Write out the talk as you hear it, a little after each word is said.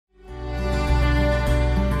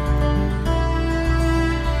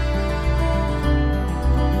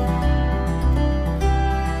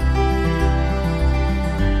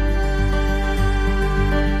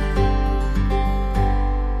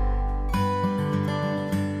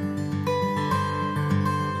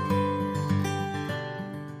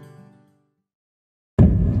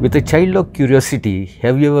With a childlike curiosity,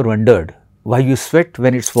 have you ever wondered why you sweat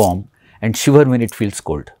when it's warm and shiver when it feels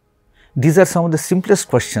cold? These are some of the simplest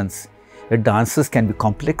questions, yet the answers can be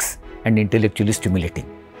complex and intellectually stimulating.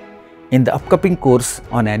 In the upcoming course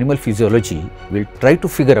on animal physiology, we'll try to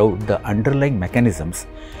figure out the underlying mechanisms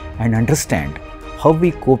and understand how we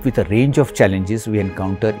cope with a range of challenges we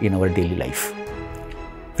encounter in our daily life.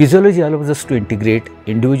 Physiology allows us to integrate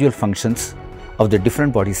individual functions of the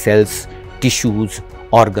different body cells, tissues,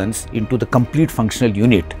 organs into the complete functional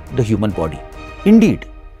unit, the human body. Indeed,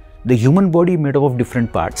 the human body made up of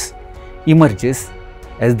different parts emerges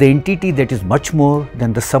as the entity that is much more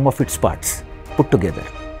than the sum of its parts put together,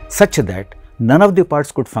 such that none of the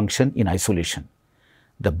parts could function in isolation.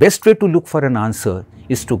 The best way to look for an answer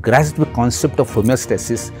is to grasp the concept of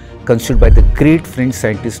homeostasis considered by the great French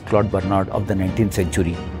scientist Claude Bernard of the 19th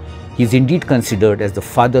century. He is indeed considered as the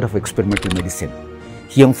father of experimental medicine.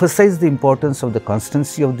 He emphasized the importance of the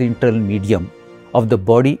constancy of the internal medium of the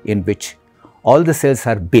body in which all the cells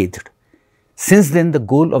are bathed. Since then, the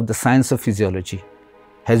goal of the science of physiology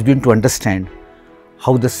has been to understand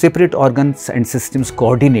how the separate organs and systems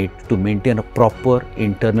coordinate to maintain a proper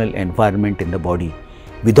internal environment in the body,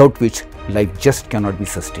 without which life just cannot be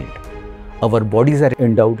sustained. Our bodies are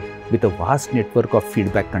endowed with a vast network of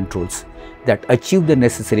feedback controls that achieve the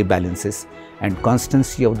necessary balances and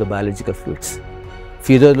constancy of the biological fluids.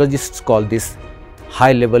 Physiologists call this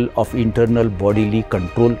high level of internal bodily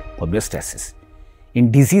control homeostasis. In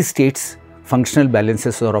disease states, functional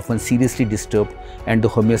balances are often seriously disturbed and the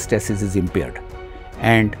homeostasis is impaired.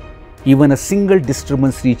 And even a single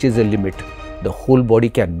disturbance reaches a limit, the whole body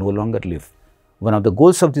can no longer live. One of the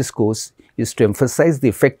goals of this course is to emphasize the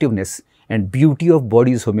effectiveness and beauty of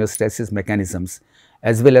body's homeostasis mechanisms,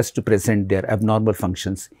 as well as to present their abnormal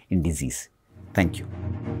functions in disease. Thank you.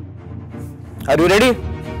 Are you ready?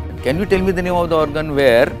 Can you tell me the name of the organ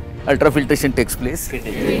where ultrafiltration takes place? I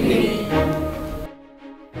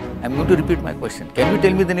am going to repeat my question. Can you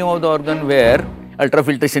tell me the name of the organ where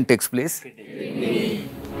ultrafiltration takes place? I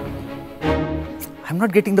am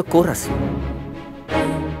not getting the chorus.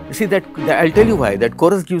 You see that I'll tell you why. That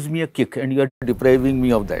chorus gives me a kick and you are depriving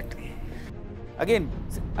me of that. Again,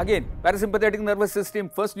 parasympathetic nervous system,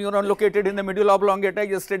 first neuron located in the medulla oblongata.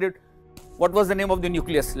 Yesterday, what was the name of the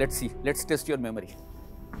nucleus? Let's see. Let's test your memory.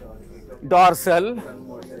 Dorsal,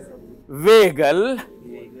 vagal,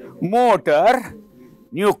 motor,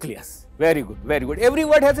 nucleus. Very good, very good. Every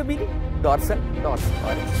word has a meaning. Dorsal,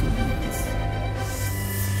 orange.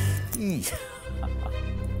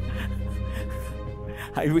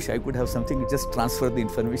 I wish I could have something to just transfer the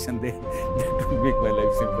information there. That would make my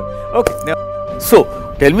life simple. Okay, now, so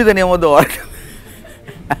tell me the name of the organ.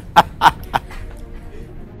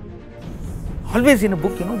 Always in a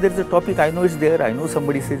book, there is a topic, I know it's there, I know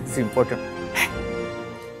somebody says it's important.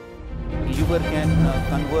 Liver can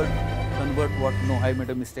convert what? No, I made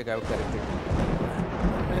a mistake, I have corrected.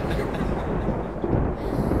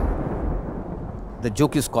 The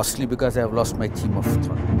joke is costly because I have lost my theme of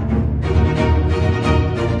thought.